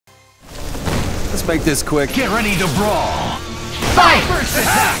Let's make this quick. Get ready to brawl. Fight! First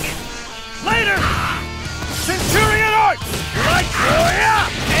attack! Later! Centurion Arts! Like, oh yeah!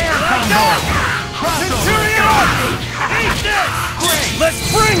 Air Like combo! that! Crossover! Centurion Arts! Eat this! Great! Let's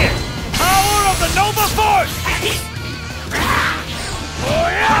bring it! Power of the Nova Force!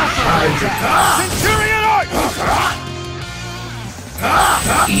 Oh yeah! Centurion Arts!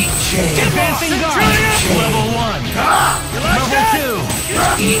 Eat chain! Advancing guard! Centurion! Level 1! You like Level that?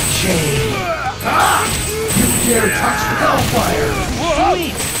 2! Eat chain! You dare touch Hellfire!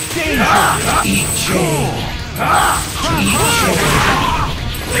 Sweet! Danger! Eat chain! Eat chain!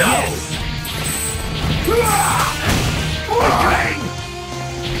 Yes!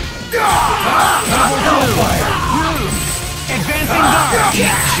 Hellfire! Advancing guard!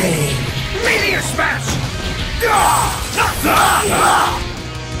 Eat chain! Meteor Smash!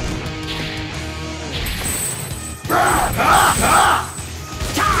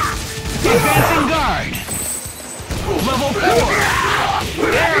 Advancing guard! Level 4!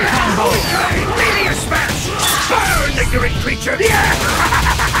 Air combo! Meteor Smash! Burn, ignorant creature!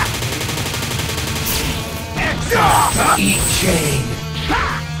 Eat chain!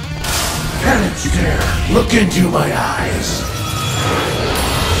 Penance stare! Look into my eyes!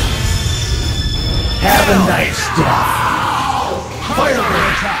 Have a nice death! Fire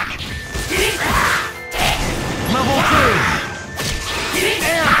attack! Level 2!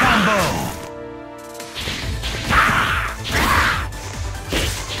 Air combo!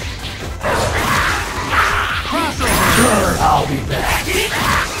 Crossover! Sure, I'll be back!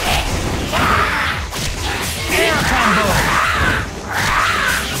 Air combo!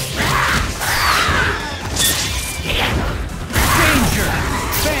 Danger!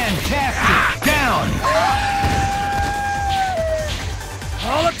 Fantastic! Down!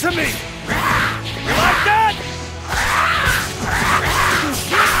 Call it to me! You like that?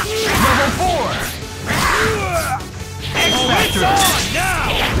 Level 4! It's X-Factor! on now!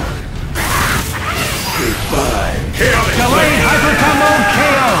 Goodbye! Delayed Hyper Combo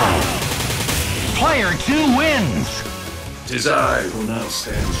KO! Player 2 wins! Tis I who now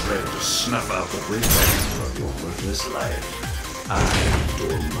stands ready to snuff out the revenge of your worthless life. I am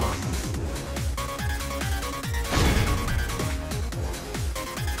Dormon.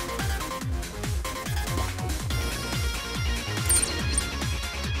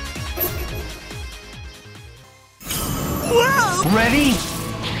 Whoa! Ready?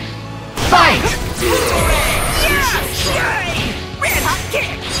 Fight! Yay! Red hot kick!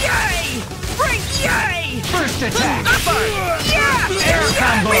 Yay! Break! Yay! First attack! Upper! Yeah! Air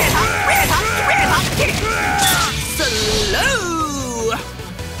combo! Red hot kick! Slow!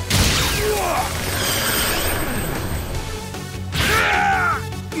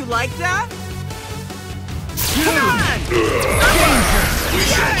 You like that? Come on! Danger! We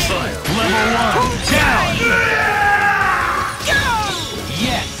shall triumph. Level 1 down! Go!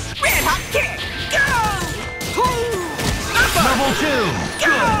 Yes! Red hot kick! Go! Upper! Level 2!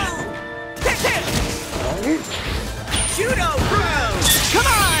 Go! Hit, hit! Judo throw! Come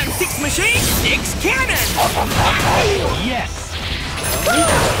on, Six Machine! Six Cannon! Yes!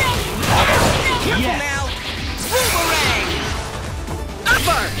 Careful Yes. now! Boomerang!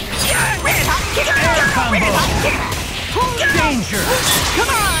 Upper! Yeah! Red hot kick! Air combo. Red hot kick! Danger! Come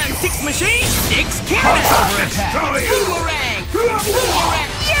on, Six Machine! Six Cannon! Crossover attack! Boomerang! Boomerang!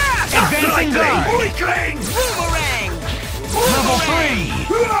 Yeah! Advancing guard! Boomerang! Level 3!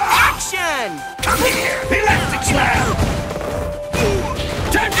 Action! Come here, elastic slam!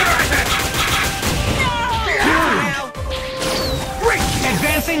 Tenderize it! Now!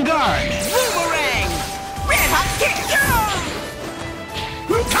 Advancing guard! Boomerang! Red hot kick! Go!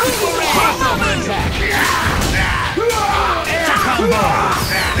 Crossover attack! Air combo!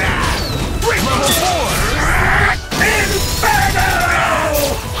 Level 4! Inferno!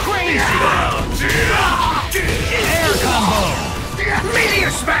 Crazy! Air combo!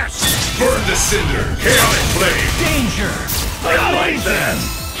 Meteor Smash! Burn the cinder! Chaotic flame! Danger! Annihilate them!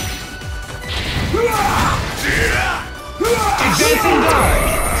 Advancing guard!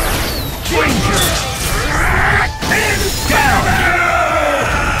 Danger! Down!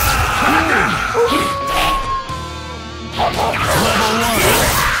 Level 1!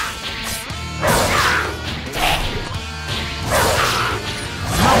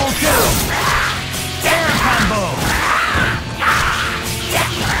 Level 2! Air combo!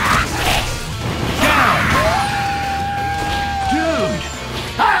 Down! Dude!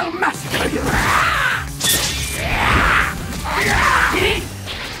 I'll massacre you!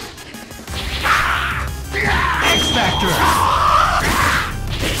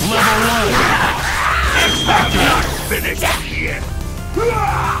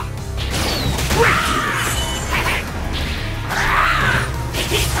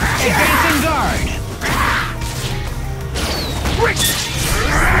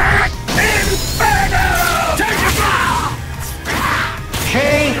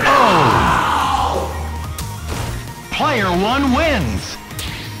 Player 1 wins!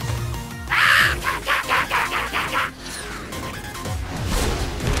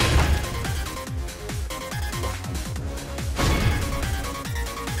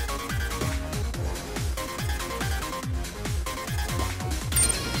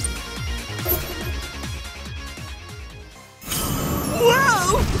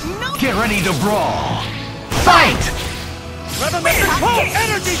 Whoa! No! Get ready to brawl! Fight! Revolution Pulse!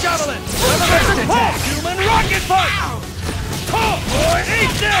 Energy Javelin! Revolution Pulse! Human Rocket Punch! Pull! Boy, eat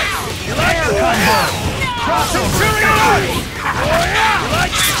this! You like Air the combo! Crossover attack! Oh yeah! You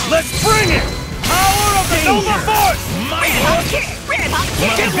like Let's bring it! Power of the Danger. Nova Force! Mighty! Red hot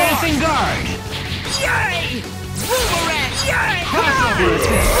kick! Advancing guard! Yay! Boomerang! Yay! Crossover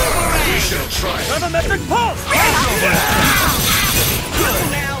attack! We shall try. Revolution Pulse! Crossover attack!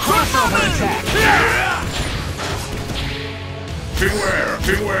 Crossover attack! Beware!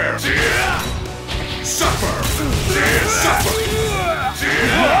 Beware! Suffer! Suffer!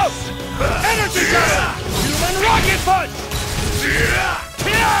 Energy Javelin! Human Rocket Punch!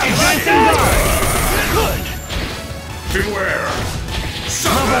 Advancing guard! Good! Beware! Level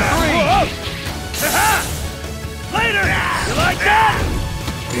Suffer! 3! Aha! Later! You like that?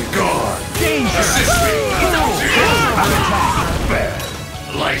 Be gone! Danger! Assist me! Crossover attack! Bad!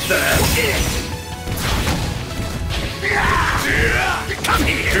 Like that! Come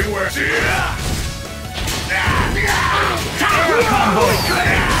here! Beware! Air combo!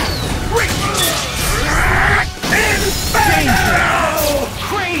 Danger!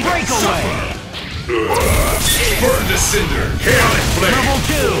 Crane breakaway! Burn to cinder! Chaotic flame! Level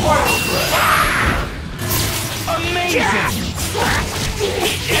 2! Amazing!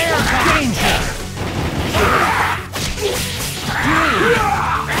 Air danger! Dude!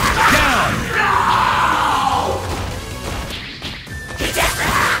 Down!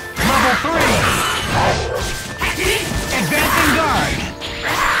 Level 3! Advancing guard!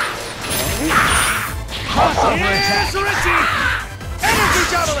 Crossover Here's attack! Richie! Energy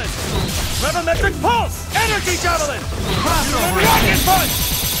Javelin! Revolution Pulse! Energy Javelin! Human Crossover Rocket attack! Punch!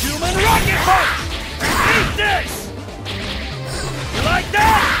 Human Rocket Punch! Eat this! You like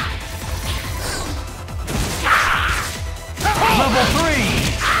that? Level 3!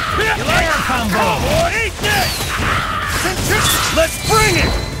 You like Air combo! Or eat this! Let's bring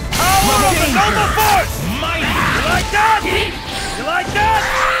it! Power of the Danger. Nova Force! Mighty! You like that? You like that?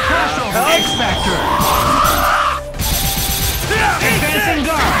 Crossover X-Factor! Advancing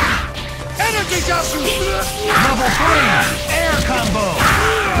guard! Energy Javelin! Level 3! Air combo!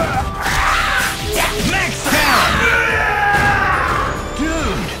 Max down!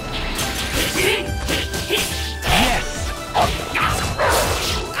 Dude! Yes!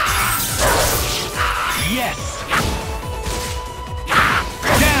 Yes!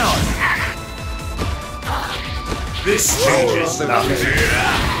 Down! This changes nothing.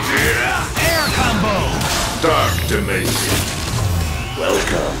 Air combo! Dark Dimension.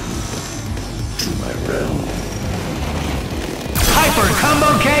 Welcome to my realm. Hyper combo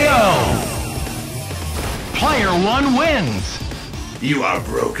KO! Player 1 wins! You are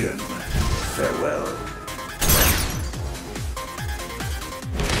broken. Farewell.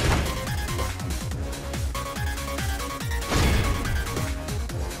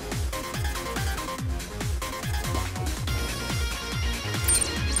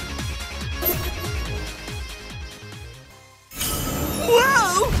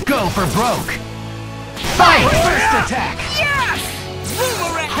 Whoa! Go for broke! Fight! First attack! Yes!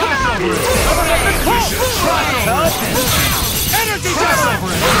 Boomerang! Crossover attack! Crossover attack! Energy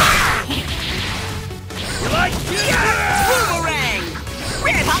Crossover Javelin! attack! You like Yes! Boomerang!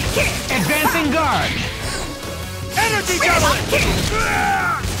 Red hot kick! Advancing guard! Energy Red hot Javelin! kick!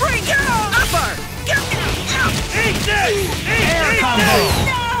 Bring down! Upper! Go! Eat this! Air Eat combo! this!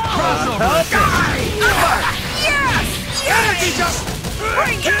 Crossover attack! Upper! Yes! Energy Yay! Javelin!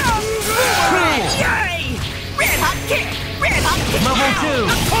 Bring down! Boomerang! Yay! Red hot kick! Red hot kick! Level 2!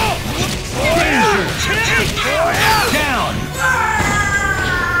 Oh! Danger! Oh, yeah! Down!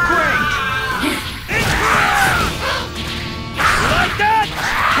 Great! You like that?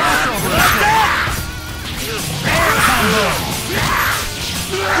 Crossover Like attack! that? Air combo!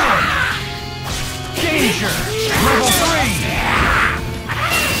 Good! Danger! Level 3!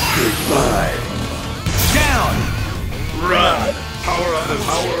 Goodbye. Down! Run. Power of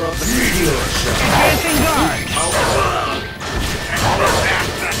the meteor shot. Advancing guard!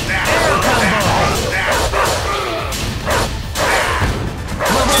 Air combo!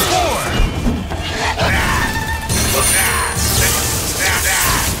 Level 4!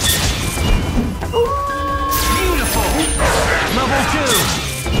 Beautiful! Level 2!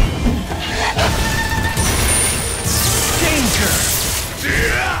 Danger!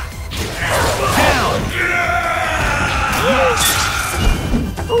 Down!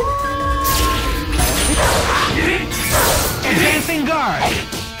 Advancing guard!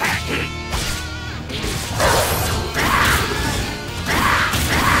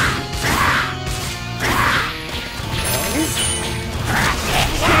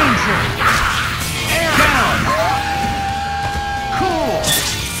 Danger! Down! Cool!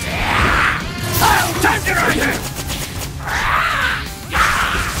 Time to run!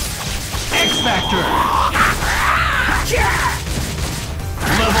 X-Factor!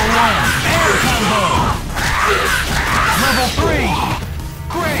 Level 1, air combo! Level 3,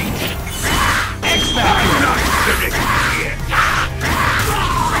 great! X-Factor!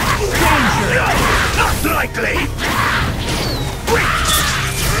 Danger! Not likely!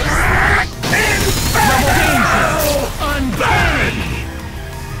 Level danger! Uncanny!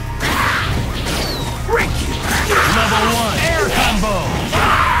 Level 1, air combo!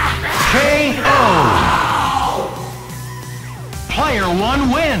 KO! Player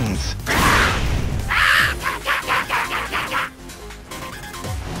 1 wins!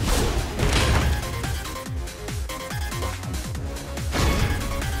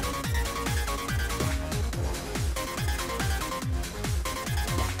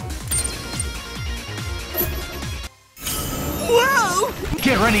 Whoa!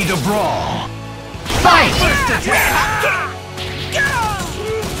 Get ready to brawl! Fight! First attack! Go!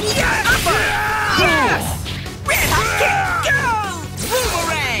 Yes! Yes! Red hot kick! Go!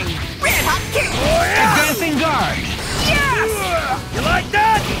 Boomerang! Red hot kick! Advancing guard! Yes! You like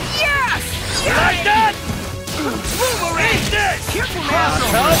that? Yes! You like that? Boomerang! Eat this! Careful now!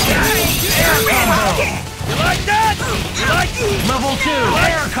 Crossover! Air Red hot combo! kick! You like that? You like Level 2,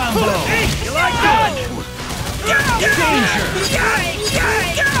 air combo! You like that? Danger! Yay!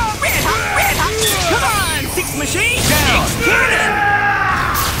 Yay! Go! Red hot! Red hot! Come on! Six machine! Down! Six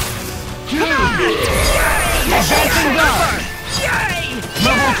cannon! Advancing guard! Yay!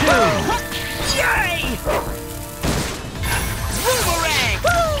 Level 2! Yay! Boomerang!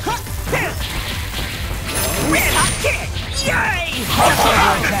 Red hot kick! Yay!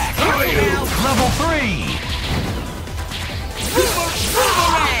 Crossover attack! Level 3!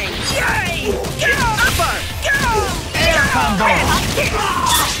 Boomerang! Yay! Go! Upper! Go! Air combo! Red hot kick!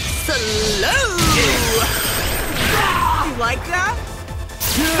 Slow! You like that?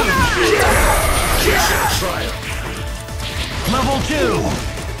 Level 2!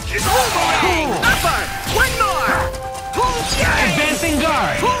 Boomerang! Upper! One more! Yay! Advancing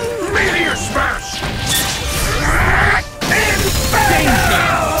guard! Meteor smash! Danger!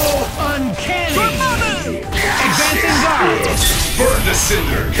 Uncanny! Advancing guard! Burn the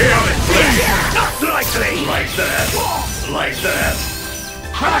cinder! Chaotic blade! Not likely! Like that! Like that!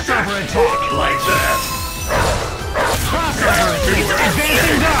 Crossover attack! Like that! Crossover attack!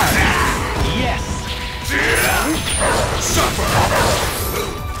 Advancing guard! Yes! Suffer!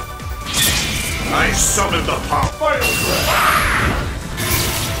 I summon the pop final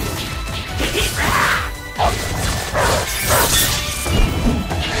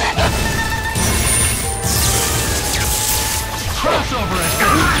Crossover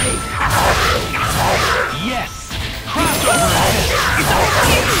attack! Yes! Crossover attack!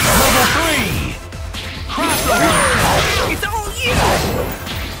 Level 3! Crossover attack! It's all you!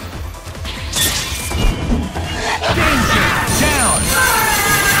 Danger! Down!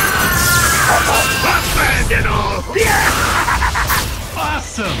 Abandon all!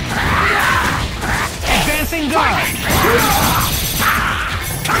 Awesome! Advancing guard!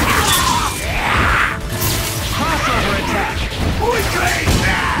 Crossover attack!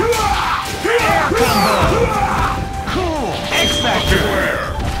 Air combo! Cool! X-Factor! Beware!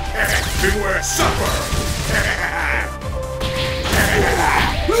 Beware! Suffer!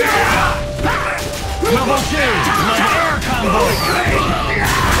 Level 2! Air combo!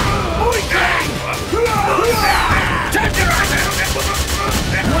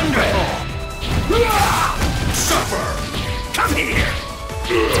 Wonderful! Suffer! Come here!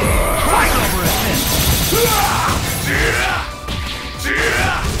 Crossover assist!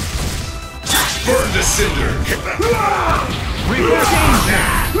 Burn the cinder! Reaper danger!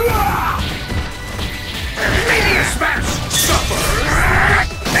 Meteor smash! Suffer!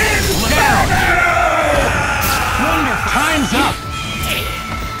 Down! Wonderful! Time's up!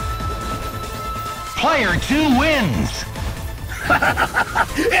 Player 2 wins!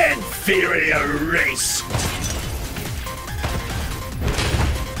 Inferior race!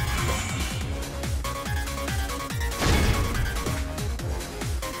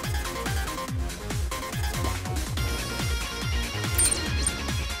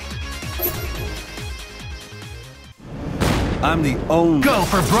 I'm the only. Go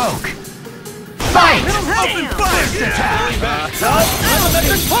for broke. Fight! Open fire! First attack!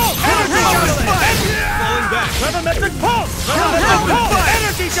 Revolumetric pulse! Energy javelin! Falling back. Revolumetric pulse! Revolumetric pulse!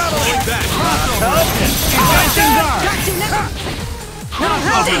 Energy javelin! Back. Advancing guard!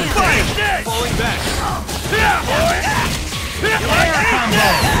 Damn! Falling back. Air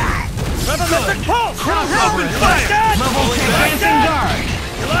combo! Revolumetric pulse! Crossover Like that? Level 2 advancing guard!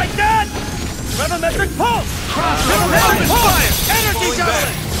 You like that? Revolumetric pulse! Revolumetric pulse! Energy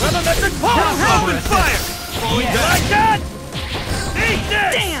javelin! Revolumetric pulse! Open fire! You like that? Eat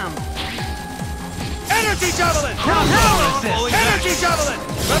this! Damn! Energy javelin! Crossover assist! Energy javelin!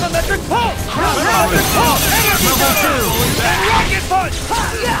 Revolumetric pulse! Revolumetric pulse! Energy Level javelin! 2! And rocket punch!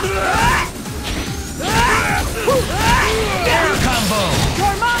 Air combo!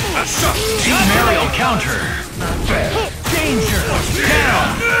 Team aerial counter! Danger!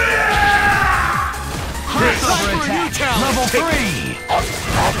 Down! Crossover attack! Level 3!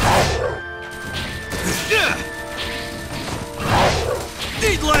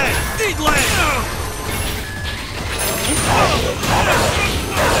 Need land! Need land!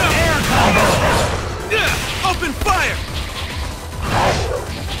 Air combo! Open fire!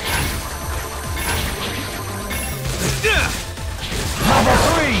 Level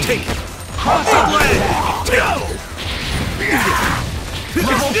 3! Take it! Crossover Land! attack!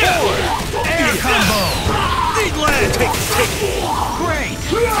 Level 4! Air combo! Need land! Take it! Great!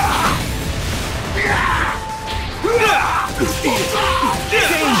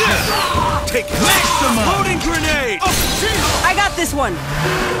 Danger! Take it! Maximum! Loading grenade! I got this one!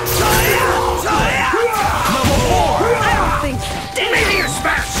 Level 4! I don't think so. Meteor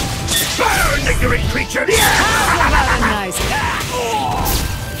smash! Burn, ignorant creature! Nice.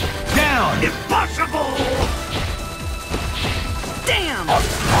 Down! Impossible! Damn!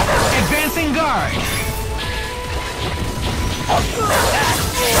 Advancing guard! I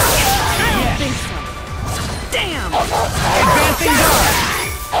don't think so. Damn! Advancing guard!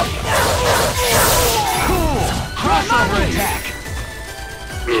 Cool! Crossover attack!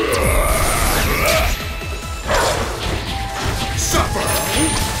 Suffer!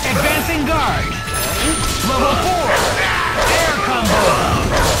 Advancing guard! Level 4! Air combo!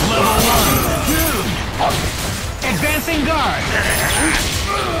 Level 1! Dude! Advancing guard!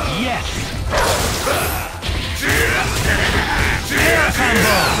 Yes! Air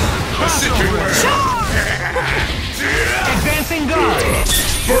combo! Crossover! Advancing guard!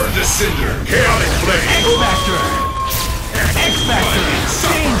 Burn the cinder! Chaotic flame! X-Factor! X-Factor!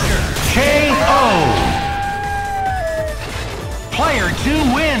 Danger! KO! Player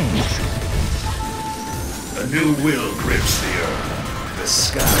 2 wins! A new will grips the earth, the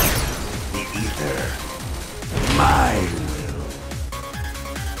sky, the ether. My will.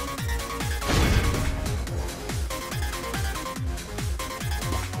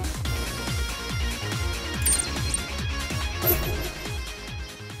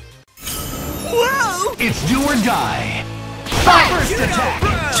 Whoa! It's do or die. First Judo attack! Bro!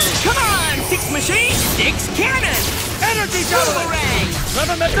 Come on! 6 machine, 6 cannon! Energy javelin! Boomerang!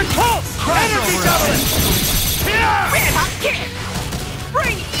 Revolumetric pulse! Energy Crossover javelin! Red hot kick!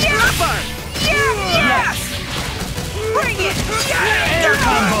 Bring it! Upper! Yes! Bring it! Air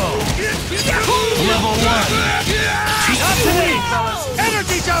combo! Level 1! Up to date, fellas!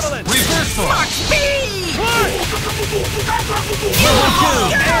 Energy javelin! Reversal! Mach speed! One! Level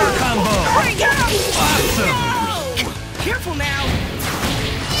 2! Air combo! Bring it! Awesome! Careful now!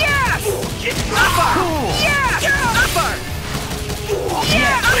 Yes! Upper! Cool! Yes! Upper!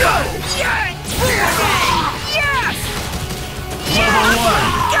 Yes! Yes! Boomerang! Yes! Level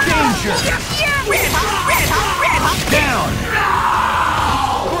 1! Danger! Yes! Red hot! Red hot! Red hot! Down!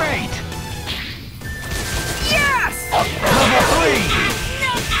 Great! Yes! Level 3!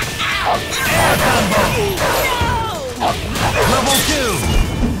 Air combo! Level 2!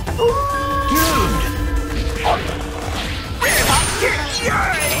 Dude! Red hot!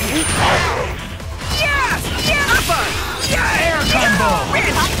 Yes! Yes! Upper! Yes! Air combo! Red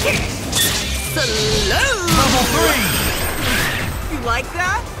hot kick! Slow! Level 3! You like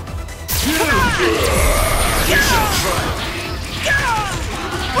that? Dude! Go!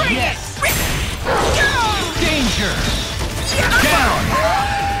 Bring Yes! it! Go! Danger! Down!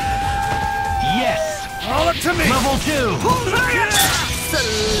 Yes! All up to me! Level 2!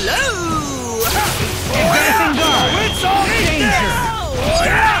 Slow! Advancing guard! It's all Danger!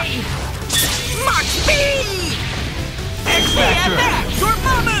 Mach speed! X-Factor! BFX, your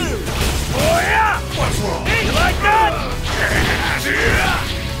move! Oh yeah! What's wrong? You like that?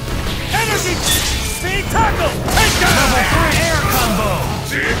 Energy! Speed tackle! Take Level that! 3 air combo!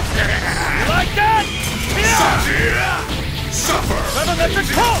 You like that? Yeah! Level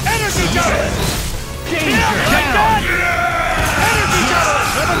pulse! Energy javelin! Danger! Like Down! that! Energy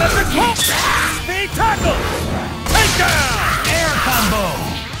javelin! Level pulse! Speed tackle! Take down! Air combo!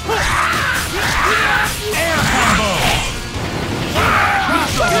 Air combo!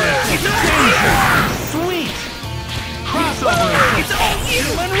 Crossover! Danger! Sweet! Crossover! It's all you!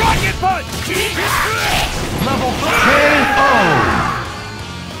 Human rocket punch! Level 4! KO!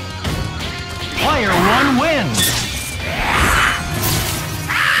 Player 1 wins!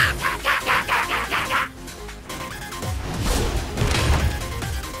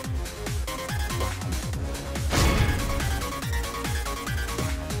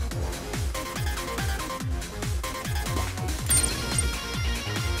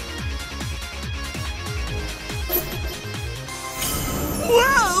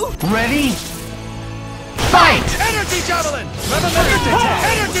 Whoa! Ready? Fight! Energy javelin! Level pulse!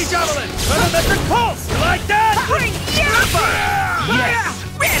 Energy javelin! Level pulse! You like that? Bring Yes!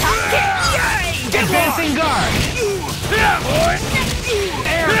 Red hot kick! Yay! Advancing guard! Yeah, boy!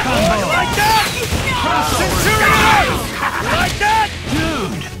 Air You combo! like that? Centurion! You like that?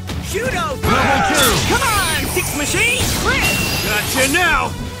 Dude! Judo! Level 2! Come on, Six Machine! Chris! Gotcha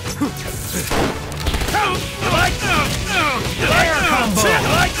now! You like Air combo! You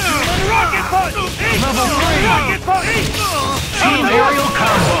like human rocket punch! Level 3! Rocket punch! Team aerial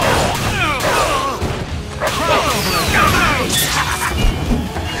combo!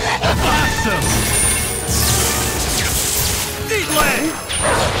 Awesome! Need land!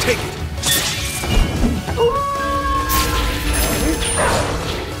 Take it!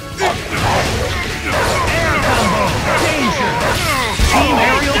 Air combo! Danger! Team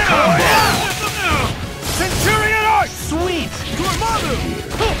aerial combo! Centurion arch! Sweet! Dormammu!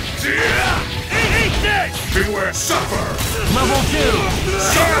 Eat this! Beware, suffer! Level 2!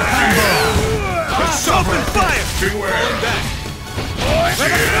 Air combo! Open fire! Beware!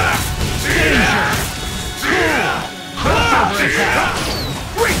 Danger! Crossover attack!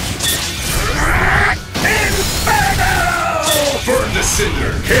 Burn the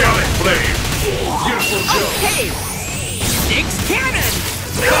cinder! Chaotic flame! Beautiful joke! Okay! Six cannon!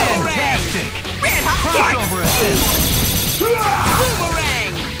 Fantastic! Red hot kick! Crossover assist!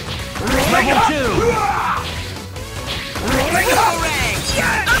 Boomerang! Level 2! Boomerang!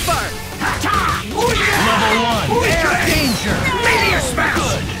 Upper! Level 1! Air danger! Meteor smash!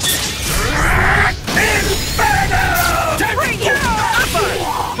 Good! Bring it! Upper!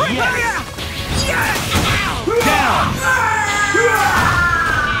 Yes! Down!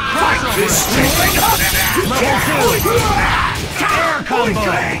 Crossover This assist! Level 2! Air combo!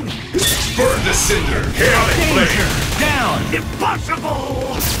 Burn the cinder! Chaotic Danger! flame! Down!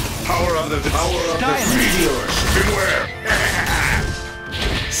 Impossible! Power of the Stylish. meteors! Beware!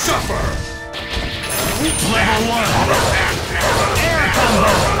 Suffer! Level 1! Air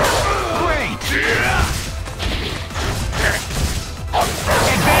combo! Great!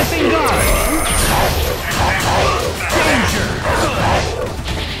 Advancing guard! Danger! Good!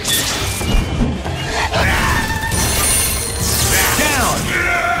 Down!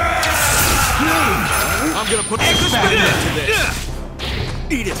 Huge! I'm gonna put extra spin into this!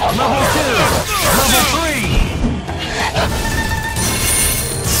 Eat it! Level 2! Level 3!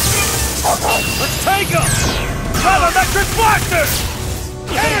 Let's take him! Drive electric blaster!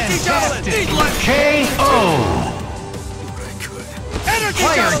 Energy javelin! Fantastic! KO! Energy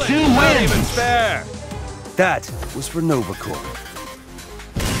Player javelin! 2 Not wins! even fair! That was for Novacore.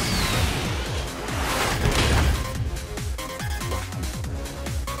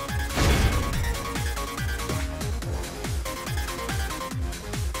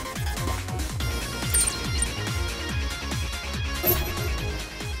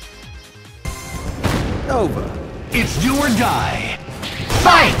 Nova. It's do or die!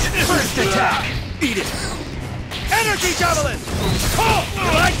 Fight! First attack! Eat it! Energy javelin! Oh, you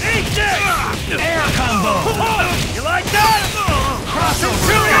like eat this! Air combo! Oh, you like that? Crossover!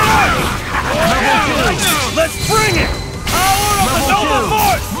 Level 2! Let's bring it! Power of the Level Nova 2.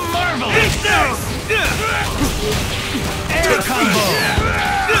 Force! Marvelous! Eat this! Air combo!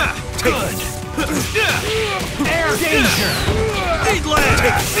 Good! Air danger! Need land!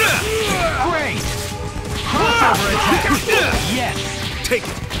 Great! Crossover attack! Yes! Take it!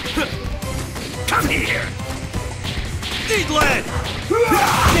 Come here! Need land!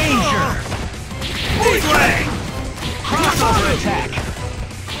 Danger! Need land! Crossover attack!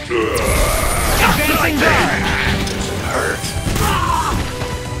 Advancing guard! Hurt!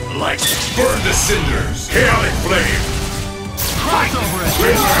 Light! Burn the cinders! Chaotic flame! Crossover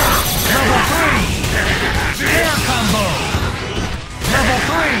attack! Level 3! Air combo! Level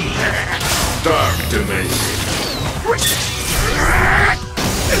 3! Dark dimension!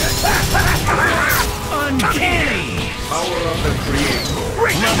 Uncanny! Power of the Creator.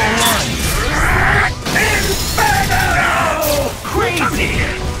 Level 1! Crazy!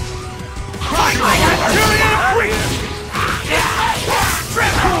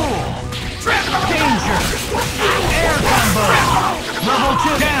 Cool! Danger! Air combo! Level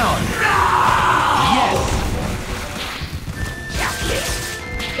 2 down! Yes!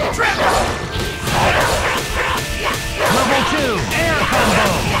 Level 2 air combo!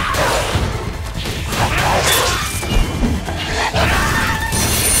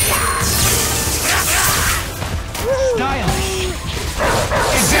 Stylish!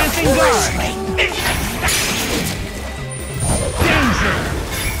 Advancing guard! Danger!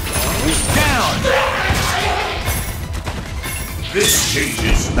 Down! This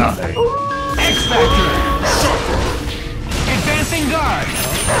changes nothing. X-Factor! Advancing guard!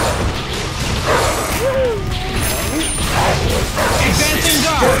 Advancing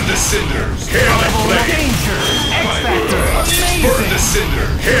guard! Burn the cinders! Chaotic flame! Danger! X-Factor! Burn Amazing! the cinder!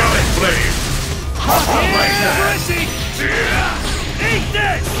 Chaotic flame! Right there! Pressing! Eat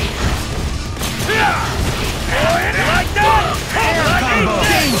this! Like that? Air combo!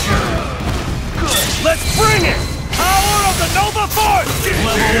 Danger! Good! Let's bring it! Power of the Nova Force!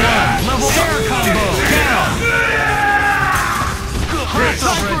 Level 1! Level air combo! Down! Good! Time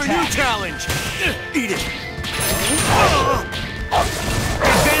Crossover for a new attack! challenge! Eat it!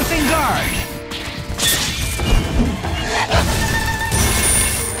 Advancing guard!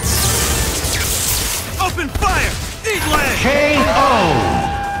 Open fire! Eat lead! KO!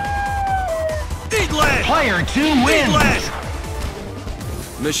 Eat lead! Player 2 Eat wins! lead!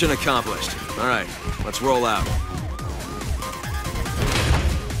 Mission accomplished. All right, let's roll out.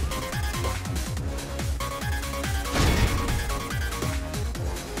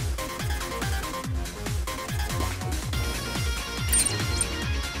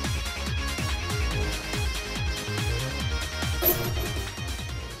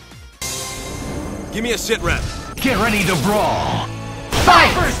 Give me a sit rep. Get ready to brawl!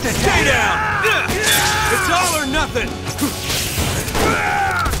 Fight! First Stay attack! down! It's all or nothing!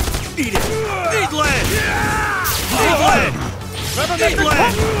 Eat it! Eat lead! Eat lead! Eat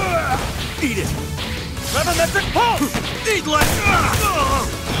lead! Eat it! Revolumetric pulse! Eat lead!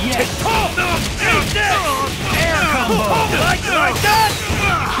 Yes! Eat this! Air combo! Like that?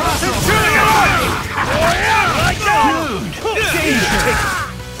 Crossover! Like that? Dude! Danger!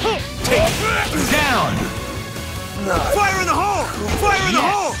 Down! Fire in the hole! Fire in the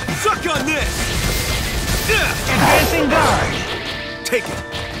Yes. hole! Suck on this! Advancing guard! Take it!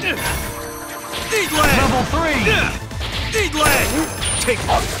 Eat lead! Level 3! Eat lead! Take it!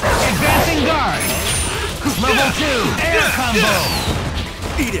 Advancing guard! Level 2! Air combo!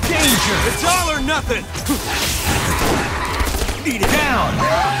 Eat it! Danger! It's all or nothing! Eat it! Down!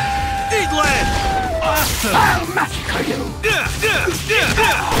 Eat lead! Awesome!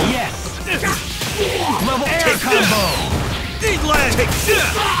 Yes! Level air combo! Eat lead! Take it!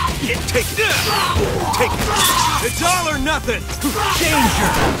 Take it! Take it! It's all or nothing! Danger!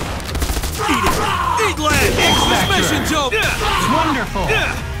 Eat it! Eat lead! X-Factor! Mission's over! Wonderful! Eat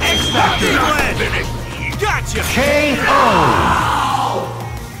X-Factor! lead! Gotcha! KO!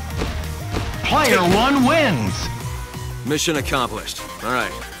 Player 1 wins! Mission accomplished. All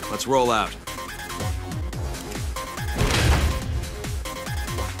right, let's roll out.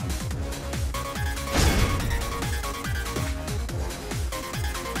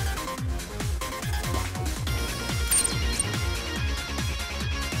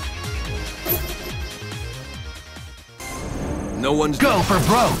 No one's Go for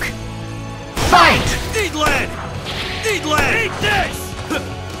broke! Fight! Eat lead! Eat lead! Eat this!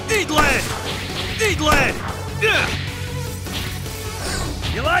 Eat lead! Eat lead!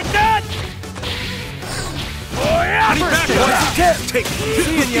 You like that? Oh yeah! Honey First back attack. Take it!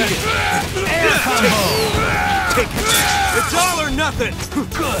 Seeing ya! Air combo! Take it! It's all or nothing!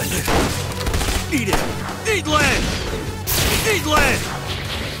 Good! Eat it! Eat lead! Eat lead!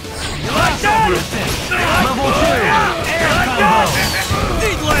 You like Crossover that? assist! Level 2! Air combo!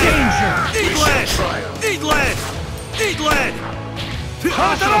 Eat lead! Danger! Eat lead! Eat lead! Eat lead!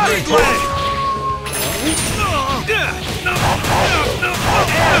 Crossover Eat lead! attack!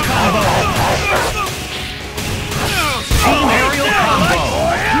 Air combo! Team aerial combo!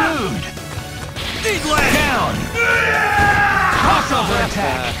 Dude! Eat lead! Down! Crossover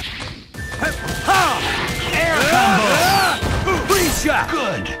attack! Air combo! Freeze shot!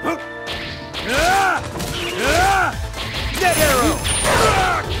 Good! Net arrow!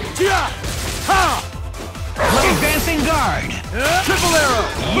 Advancing guard! Triple arrow!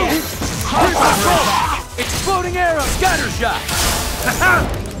 Yes! Crossover attack! Exploding arrow! Scatter shot!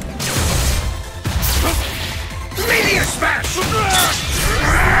 Meteor smash!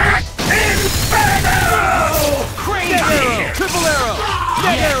 Crazy! Net arrow! Triple arrow!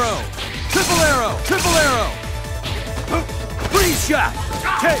 Net arrow! Triple arrow! Triple arrow! Freeze shot!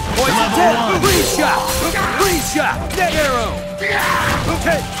 Okay, poison Level tip! one. Freeze shot! Freeze shot! Net arrow!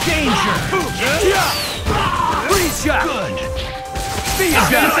 Okay, Danger! freeze shot! Good! Speed shot!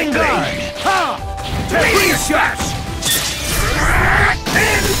 Advancing guard! Ha! Freeze shot!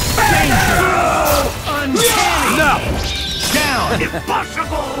 Danger! Uncanny! No! Down!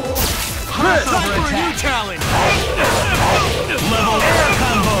 Impossible! Crossover Time for a new attack! challenge! Level air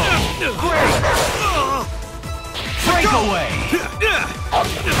combo! Great! Breakaway!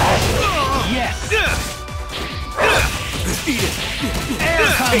 Yes! Eat it! Air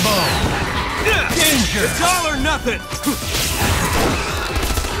combo! Danger! It's all or nothing!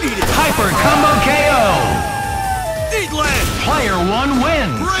 Eat it! Hyper combo KO! Eat land! Player 1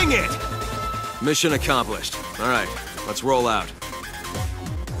 wins! Bring it! Mission accomplished. All right, let's roll out.